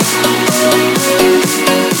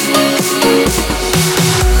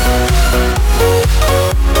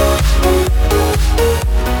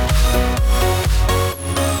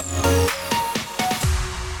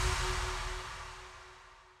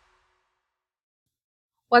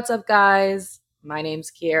What's up, guys? My name's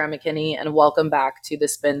Kiera McKinney, and welcome back to the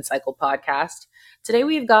Spin Cycle podcast. Today,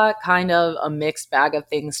 we've got kind of a mixed bag of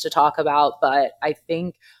things to talk about, but I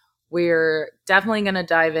think we're definitely going to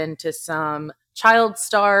dive into some child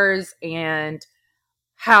stars and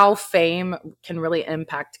how fame can really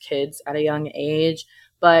impact kids at a young age.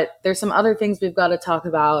 But there's some other things we've got to talk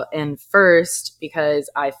about. And first, because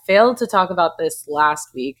I failed to talk about this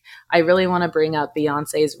last week, I really want to bring up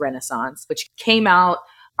Beyonce's Renaissance, which came out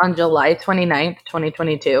on July 29th,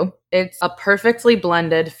 2022. It's a perfectly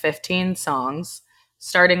blended 15 songs,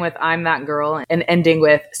 starting with I'm That Girl and ending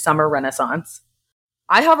with Summer Renaissance.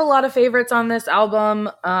 I have a lot of favorites on this album.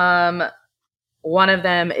 One of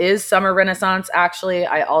them is Summer Renaissance, actually.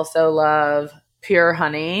 I also love Pure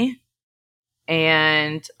Honey.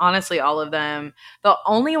 And honestly, all of them. The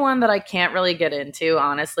only one that I can't really get into,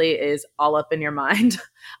 honestly, is All Up in Your Mind.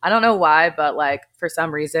 I don't know why, but for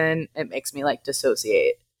some reason, it makes me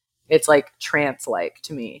dissociate. It's trance-like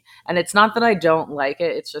to me. And it's not that I don't like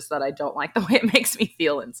it. It's just that I don't like the way it makes me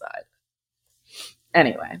feel inside.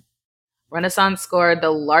 Anyway, Renaissance scored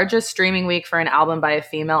the largest streaming week for an album by a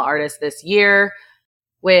female artist this year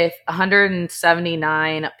with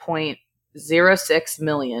 179.06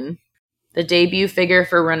 million. The debut figure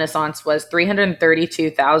for Renaissance was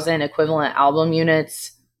 332,000 equivalent album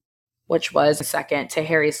units, which was second to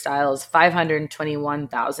Harry Styles'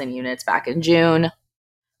 521,000 units back in June.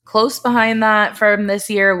 Close behind that from this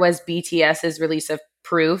year was BTS's release of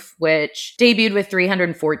Proof, which debuted with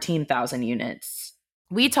 314,000 units.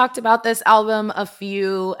 We talked about this album a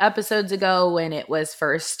few episodes ago when it was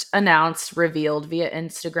first announced, revealed via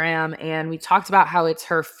Instagram, and we talked about how it's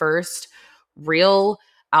her first real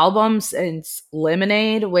album since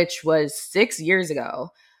Lemonade, which was 6 years ago.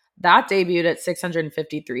 That debuted at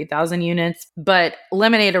 653,000 units, but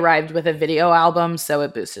Lemonade arrived with a video album, so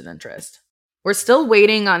it boosted interest. We're still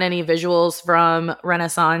waiting on any visuals from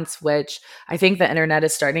Renaissance, which I think the internet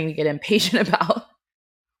is starting to get impatient about.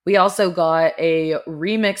 We also got a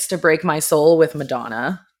remix to Break My Soul with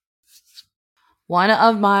Madonna. One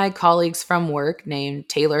of my colleagues from work named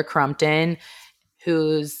Taylor Crumpton,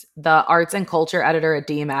 who's the arts and culture editor at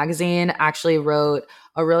D Magazine, actually wrote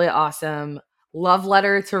a really awesome love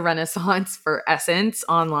letter to Renaissance for Essence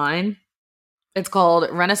online. It's called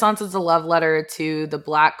Renaissance is a Love Letter to the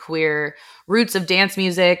Black Queer Roots of Dance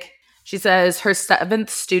Music. She says her 7th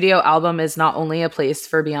studio album is not only a place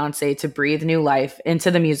for Beyonce to breathe new life into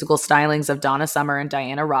the musical stylings of Donna Summer and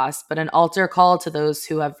Diana Ross, but an altar call to those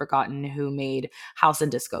who have forgotten who made house and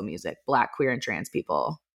disco music, Black, queer, and trans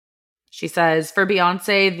people. She says, for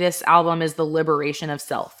Beyonce, this album is the liberation of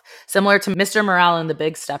self. Similar to Mr. Morale and the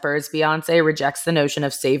Big Steppers, Beyonce rejects the notion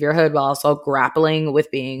of saviorhood while also grappling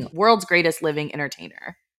with being world's greatest living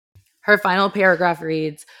entertainer. Her final paragraph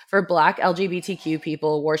reads, for Black LGBTQ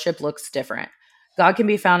people, worship looks different. God can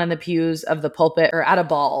be found in the pews of the pulpit or at a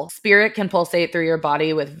ball. Spirit can pulsate through your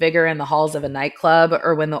body with vigor in the halls of a nightclub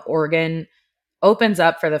or when the organ opens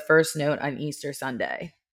up for the first note on Easter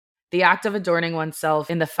Sunday. The act of adorning oneself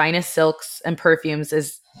in the finest silks and perfumes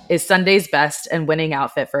is Sunday's best and winning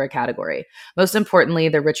outfit for a category. Most importantly,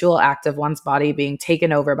 the ritual act of one's body being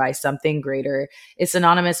taken over by something greater is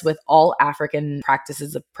synonymous with all African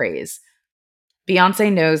practices of praise. Beyonce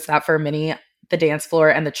knows that for many, the dance floor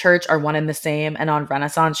and the church are one and the same, and on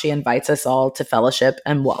Renaissance, she invites us all to fellowship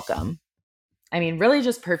and welcome. I mean, really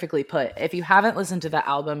just perfectly put. If you haven't listened to the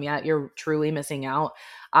album yet, you're truly missing out.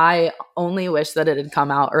 I only wish that it had come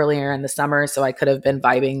out earlier in the summer so I could have been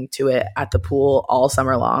vibing to it at the pool all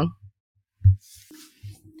summer long.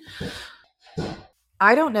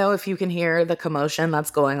 I don't know if you can hear the commotion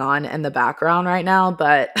that's going on in the background right now,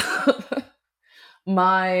 but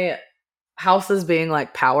my house is being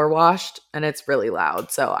power washed and it's really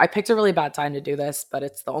loud. So I picked a really bad time to do this, but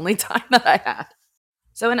it's the only time that I had.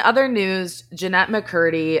 So in other news, Jennette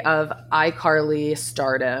McCurdy of iCarly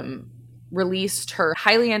stardom released her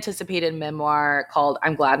highly anticipated memoir called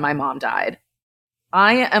I'm Glad My Mom Died.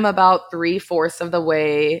 I am about 3/4 of the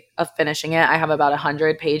way of finishing it. I have about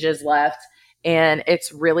 100 pages left, and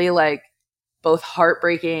it's really both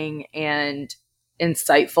heartbreaking and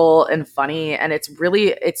insightful and funny, and it's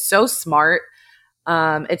so smart.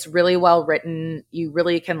 It's really well written. You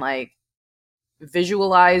really can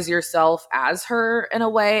visualize yourself as her in a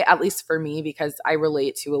way, at least for me, because I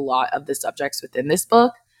relate to a lot of the subjects within this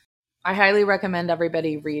book. I highly recommend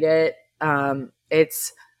everybody read it.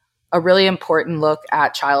 It's a really important look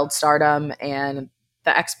at child stardom and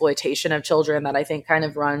the exploitation of children that I think kind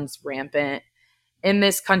of runs rampant in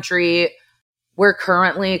this country. We're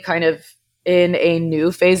currently kind of in a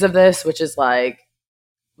new phase of this, which is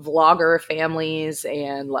vlogger families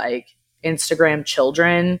and Instagram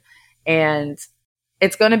children. And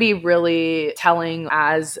it's going to be really telling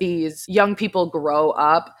as these young people grow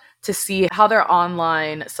up to see how their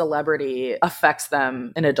online celebrity affects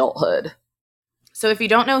them in adulthood. So if you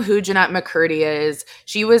don't know who Jennette McCurdy is,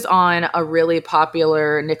 she was on a really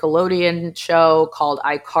popular Nickelodeon show called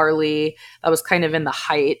iCarly that was kind of in the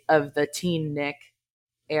height of the teen Nick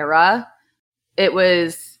era. It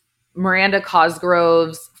was Miranda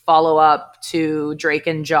Cosgrove's follow-up to Drake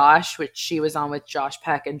and Josh, which she was on with Josh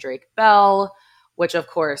Peck and Drake Bell, which of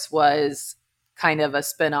course was kind of a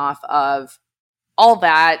spinoff of All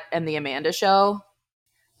That and The Amanda Show.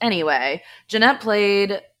 Anyway, Jennette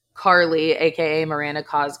played Carly, aka Miranda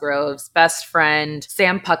Cosgrove's best friend,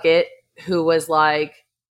 Sam Puckett, who was like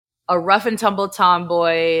a rough and tumble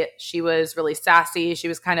tomboy. She was really sassy. She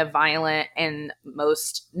was kind of violent. And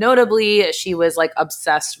most notably, she was like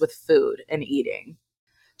obsessed with food and eating.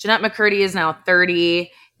 Jennette McCurdy is now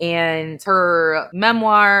 30, and her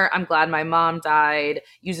memoir, I'm Glad My Mom Died,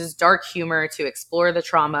 uses dark humor to explore the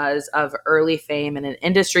traumas of early fame in an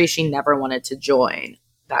industry she never wanted to join.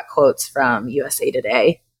 That quote's from USA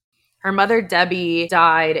Today. Her mother, Debbie,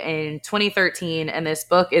 died in 2013, and this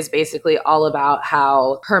book is basically all about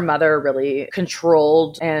how her mother really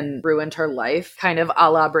controlled and ruined her life, kind of a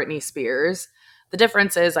la Britney Spears. The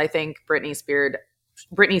difference is, I think Britney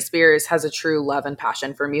Spears has a true love and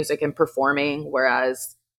passion for music and performing,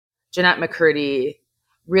 whereas Jennette McCurdy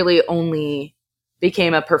really only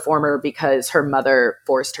became a performer because her mother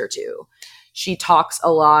forced her to. She talks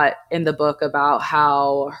a lot in the book about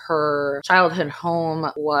how her childhood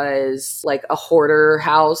home was like a hoarder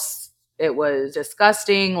house. It was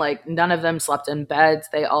disgusting. Like none of them slept in beds.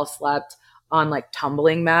 They all slept on like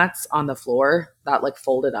tumbling mats on the floor that like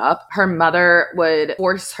folded up. Her mother would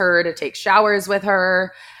force her to take showers with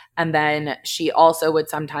her. And then she also would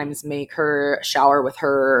sometimes make her shower with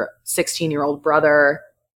her 16-year-old brother.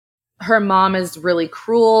 Her mom is really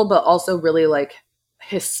cruel, but also really like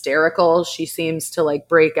hysterical. She seems to like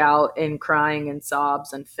break out in crying and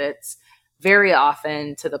sobs and fits very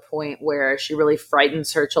often, to the point where she really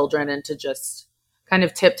frightens her children into just kind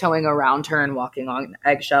of tiptoeing around her and walking on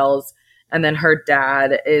eggshells. And then her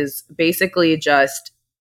dad is basically just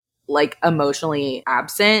like emotionally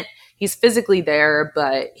absent. He's physically there,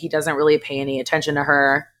 but he doesn't really pay any attention to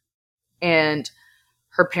her. And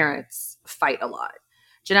her parents fight a lot.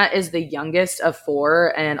 Jennette is the youngest of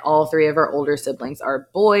 4, and all 3 of her older siblings are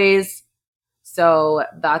boys. So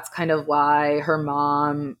that's kind of why her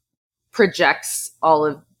mom projects all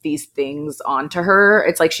of these things onto her.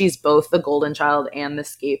 It's like she's both the golden child and the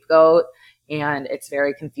scapegoat. And it's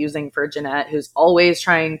very confusing for Jennette, who's always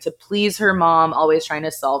trying to please her mom, always trying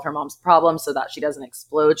to solve her mom's problems so that she doesn't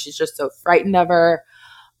explode. She's just so frightened of her.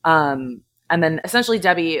 And then essentially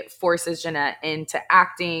Debbie forces Jennette into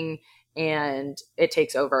acting, and it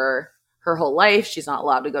takes over her whole life. She's not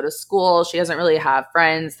allowed to go to school. She doesn't really have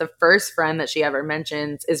friends. The first friend that she ever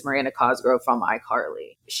mentions is Miranda Cosgrove from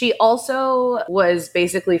iCarly. She also was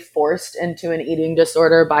basically forced into an eating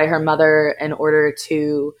disorder by her mother in order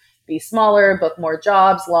to be smaller, book more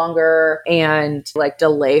jobs longer, and like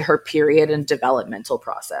delay her period and developmental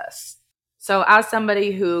process. So as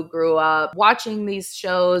somebody who grew up watching these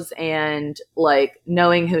shows and like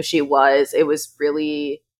knowing who she was, it was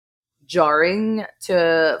really jarring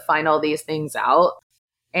to find all these things out.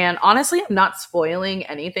 And honestly, I'm not spoiling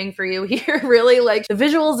anything for you here. Really, like the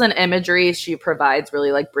visuals and imagery she provides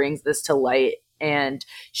really like brings this to light. And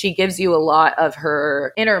she gives you a lot of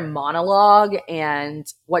her inner monologue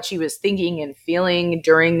and what she was thinking and feeling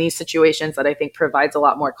during these situations that I think provides a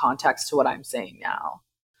lot more context to what I'm saying now.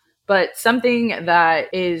 But something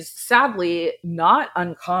that is sadly not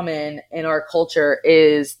uncommon in our culture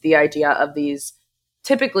is the idea of these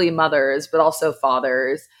typically mothers, but also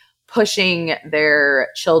fathers, pushing their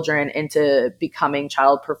children into becoming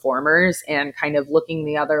child performers and kind of looking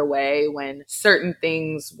the other way when certain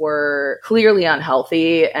things were clearly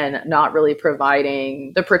unhealthy and not really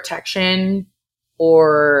providing the protection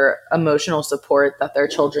or emotional support that their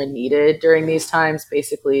children needed during these times,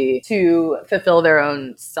 basically to fulfill their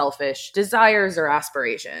own selfish desires or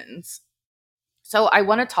aspirations. So I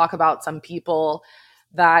want to talk about some people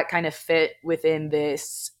that kind of fit within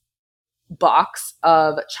this box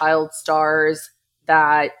of child stars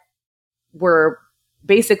that were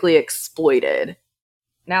basically exploited.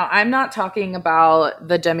 Now, I'm not talking about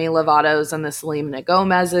the Demi Lovato's and the Selena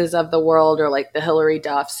Gomez's of the world, or like the Hilary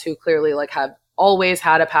Duffs, who clearly like have always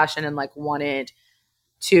had a passion and like wanted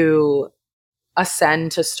to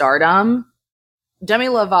ascend to stardom. Demi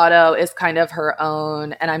Lovato is kind of her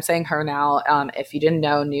own, and I'm saying her now. If you didn't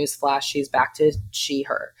know, newsflash, she's back to she,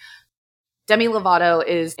 her. Demi Lovato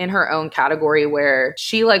is in her own category where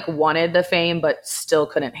she like wanted the fame but still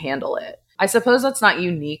couldn't handle it. I suppose that's not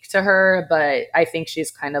unique to her, but I think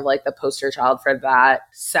she's kind of like the poster child for that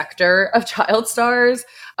sector of child stars.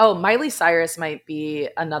 Oh, Miley Cyrus might be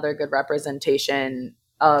another good representation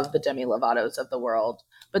of the Demi Lovatos of the world.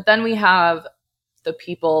 But then we have the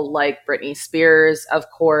people like Britney Spears, of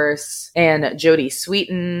course, and Jodie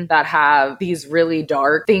Sweetin that have these really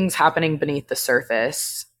dark things happening beneath the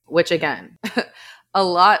surface, which again, a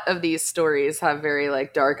lot of these stories have very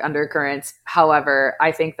like dark undercurrents. However,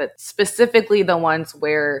 I think that specifically the ones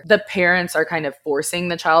where the parents are kind of forcing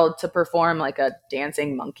the child to perform like a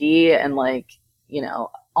dancing monkey and like, you know,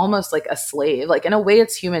 almost like a slave, like in a way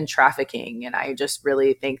it's human trafficking. And I just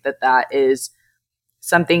really think that that is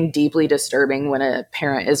something deeply disturbing when a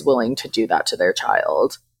parent is willing to do that to their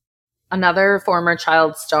child. Another former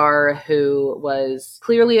child star who was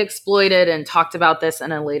clearly exploited and talked about this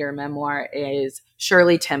in a later memoir is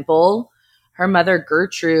Shirley Temple. Her mother,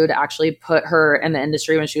 Gertrude, actually put her in the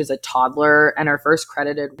industry when she was a toddler, and her first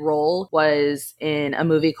credited role was in a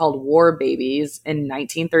movie called War Babies in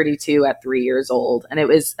 1932 at 3 years old. And it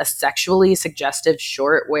was a sexually suggestive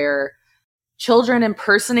short where children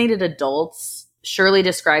impersonated adults. Shirley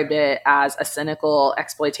described it as a cynical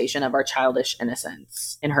exploitation of our childish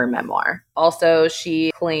innocence in her memoir. Also, she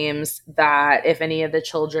claims that if any of the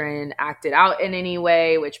children acted out in any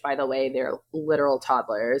way, which by the way, they're literal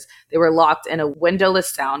toddlers, they were locked in a windowless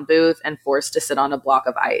sound booth and forced to sit on a block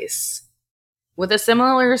of ice. With a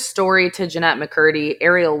similar story to Jennette McCurdy,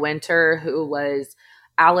 Ariel Winter, who was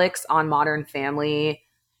Alex on Modern Family,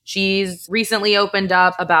 she's recently opened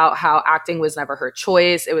up about how acting was never her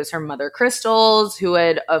choice. It was her mother, Crystal's, who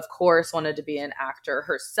had, of course, wanted to be an actor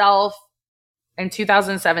herself. In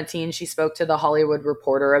 2017, she spoke to The Hollywood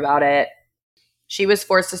Reporter about it. She was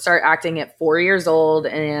forced to start acting at 4 years old,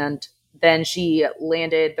 and then she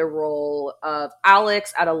landed the role of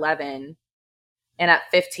Alex at 11. And at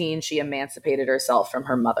 15, she emancipated herself from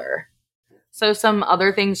her mother. So some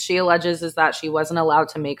other things she alleges is that she wasn't allowed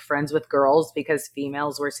to make friends with girls because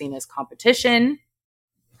females were seen as competition.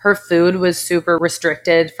 Her food was super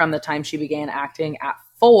restricted from the time she began acting at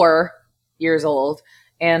 4 years old,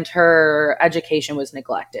 and her education was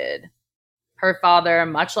neglected. Her father,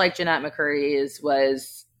 much like Jennette McCurdy's,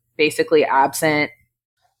 was basically absent.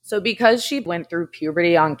 So because she went through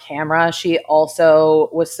puberty on camera, she also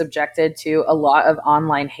was subjected to a lot of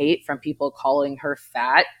online hate from people calling her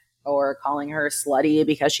fat or calling her slutty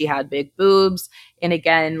because she had big boobs. And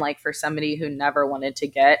again, like for somebody who never wanted to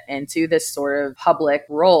get into this sort of public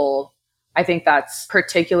role, I think that's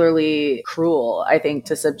particularly cruel, I think,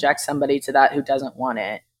 to subject somebody to that who doesn't want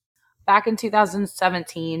it. Back in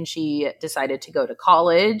 2017, she decided to go to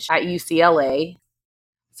college at UCLA.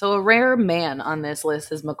 So a rare man on this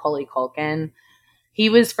list is Macaulay Culkin. He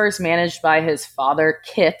was first managed by his father,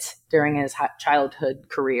 Kit, during his childhood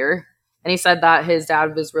career. And he said that his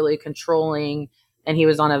dad was really controlling and he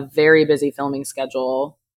was on a very busy filming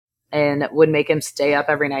schedule and would make him stay up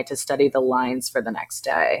every night to study the lines for the next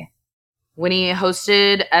day. When he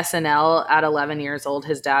hosted SNL at 11 years old,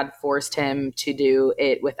 his dad forced him to do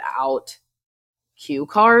it without cue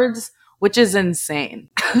cards, which is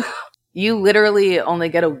insane. You literally only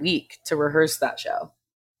get a week to rehearse that show.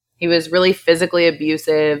 He was really physically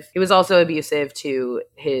abusive. He was also abusive to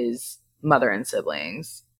his mother and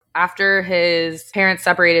siblings. After his parents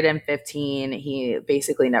separated in 15, he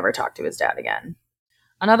basically never talked to his dad again.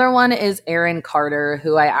 Another one is Aaron Carter,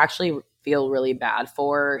 who I actually feel really bad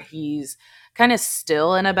for. He's kind of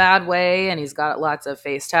still in a bad way, and he's got lots of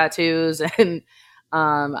face tattoos, and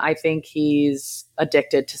I think he's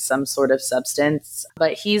addicted to some sort of substance.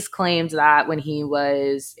 But he's claimed that when he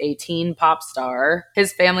was a teen pop star,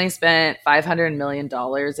 his family spent $500 million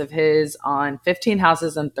of his on 15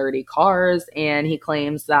 houses and 30 cars. And he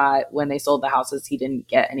claims that when they sold the houses, he didn't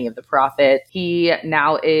get any of the profit. He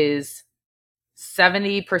now is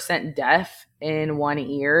 70% deaf in one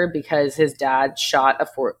ear because his dad shot a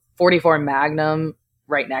 44 Magnum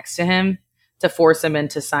right next to him to force him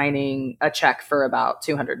into signing a check for about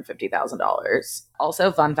 $250,000.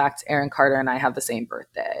 Also, fun fact, Aaron Carter and I have the same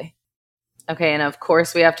birthday. Okay, and of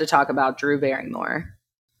course we have to talk about Drew Barrymore.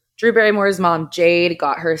 Drew Barrymore's mom, Jade,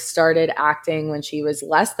 got her started acting when she was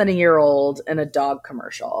less than a year old in a dog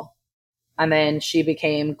commercial. And then she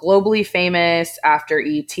became globally famous after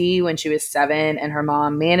E.T. when she was 7, and her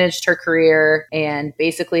mom managed her career and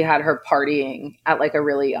basically had her partying at like a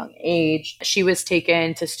really young age. She was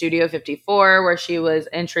taken to Studio 54, where she was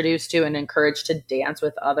introduced to and encouraged to dance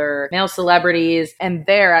with other male celebrities. And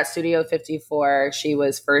there at Studio 54, she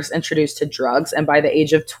was first introduced to drugs. And by the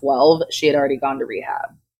age of 12, she had already gone to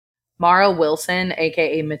rehab. Mara Wilson,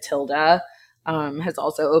 aka Matilda, has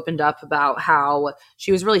also opened up about how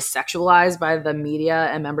she was really sexualized by the media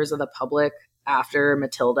and members of the public after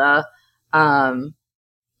Matilda.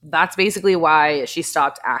 That's basically why she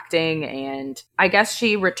stopped acting, and I guess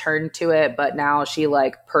she returned to it, but now she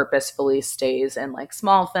like purposefully stays in like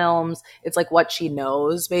small films. It's like what she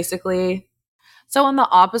knows, basically. So on the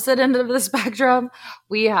opposite end of the spectrum,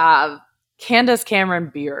 we have Candace Cameron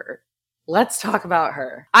Bure. Let's talk about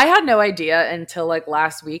her. I had no idea until like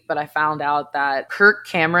last week, but I found out that Kirk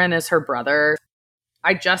Cameron is her brother.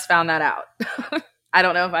 I just found that out. I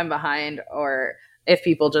don't know if I'm behind or if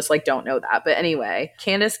people just like don't know that. But anyway,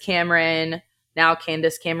 Candace Cameron, now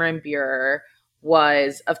Candace Cameron Bure,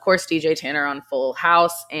 was of course DJ Tanner on Full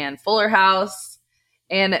House and Fuller House.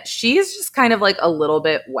 And she's just kind of like a little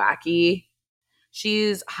bit wacky.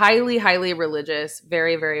 She's highly, highly religious,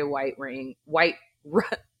 very, very right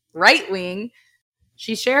wing.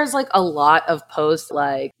 She shares like a lot of posts,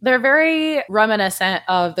 like they're very reminiscent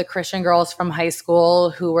of the Christian girls from high school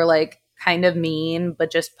who were like kind of mean,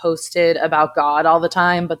 but just posted about God all the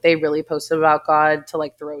time, but they really posted about God to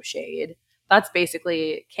like throw shade. That's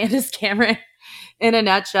basically Candace Cameron in a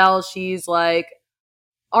nutshell. She's like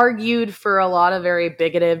argued for a lot of very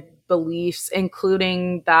bigoted beliefs,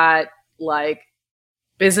 including that like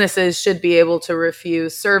businesses should be able to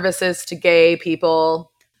refuse services to gay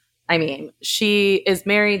people. I mean, she is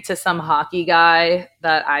married to some hockey guy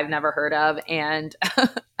that I've never heard of. And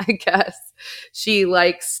I guess she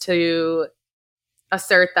likes to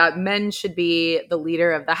assert that men should be the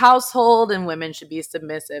leader of the household and women should be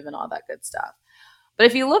submissive and all that good stuff. But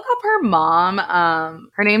if you look up her mom,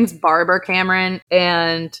 her name's Barbara Cameron,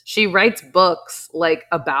 and she writes books like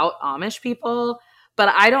about Amish people, but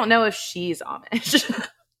I don't know if she's Amish.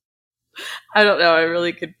 I don't know. I'm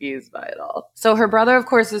really confused by it all. So her brother, of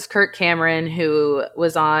course, is Kirk Cameron, who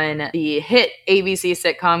was on the hit ABC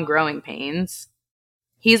sitcom Growing Pains.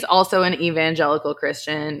 He's also an evangelical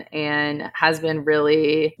Christian and has been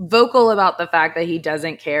really vocal about the fact that he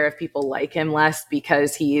doesn't care if people like him less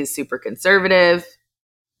because he's super conservative.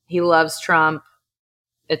 He loves Trump,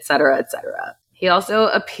 etc., etc. He also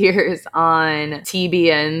appears on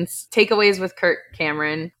TBN's Takeaways with Kirk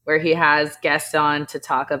Cameron, where he has guests on to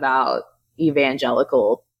talk about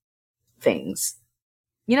evangelical things.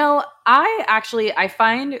 You know, I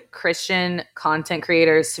find Christian content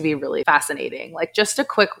creators to be really fascinating. Like, just a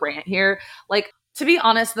quick rant here. Like, to be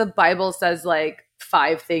honest, the Bible says like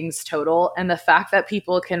 5 things total. And the fact that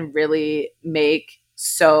people can really make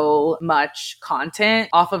so much content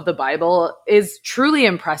off of the Bible is truly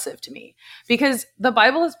impressive to me, because the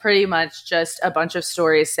Bible is pretty much just a bunch of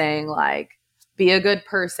stories saying like, be a good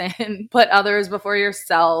person, put others before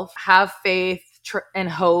yourself, have faith and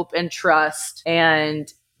hope and trust,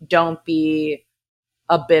 and don't be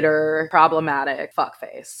a bitter, problematic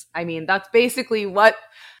fuckface. I mean, that's basically what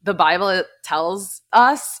the Bible tells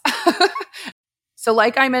us. So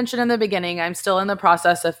like I mentioned in the beginning, I'm still in the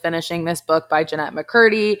process of finishing this book by Jennette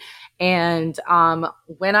McCurdy. And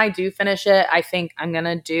when I do finish it, I think I'm going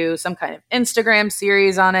to do some kind of Instagram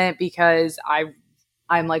series on it, because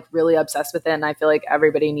I'm like really obsessed with it. And I feel like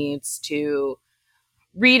everybody needs to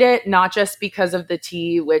read it, not just because of the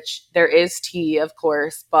tea, which there is tea, of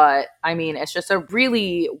course, but I mean, it's just a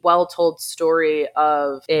really well-told story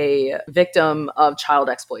of a victim of child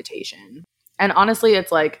exploitation. And honestly,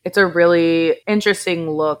 it's a really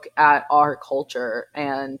interesting look at our culture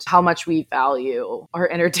and how much we value our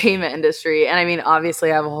entertainment industry. And I mean,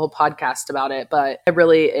 obviously I have a whole podcast about it, but it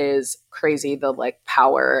really is crazy the like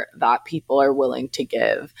power that people are willing to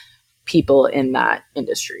give people in that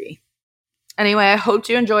industry. Anyway, I hope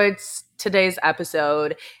you enjoyed today's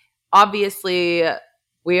episode. Obviously,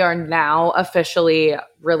 we are now officially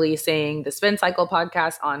releasing the Spin Cycle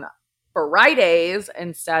podcast on Fridays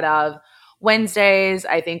instead of Wednesdays.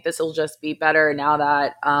 I think this will just be better now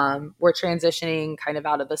that we're transitioning kind of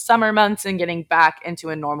out of the summer months and getting back into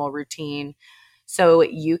a normal routine. So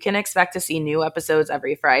you can expect to see new episodes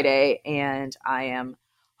every Friday, and I am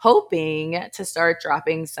hoping to start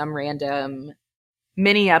dropping some random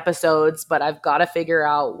mini episodes, but I've got to figure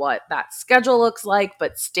out what that schedule looks like.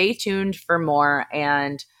 But stay tuned for more,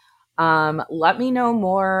 and let me know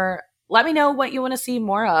more. Let me know what you want to see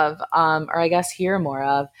more of, or I guess hear more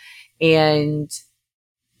of. And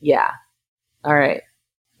yeah. All right.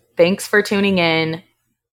 Thanks for tuning in.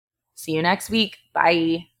 See you next week.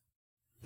 Bye.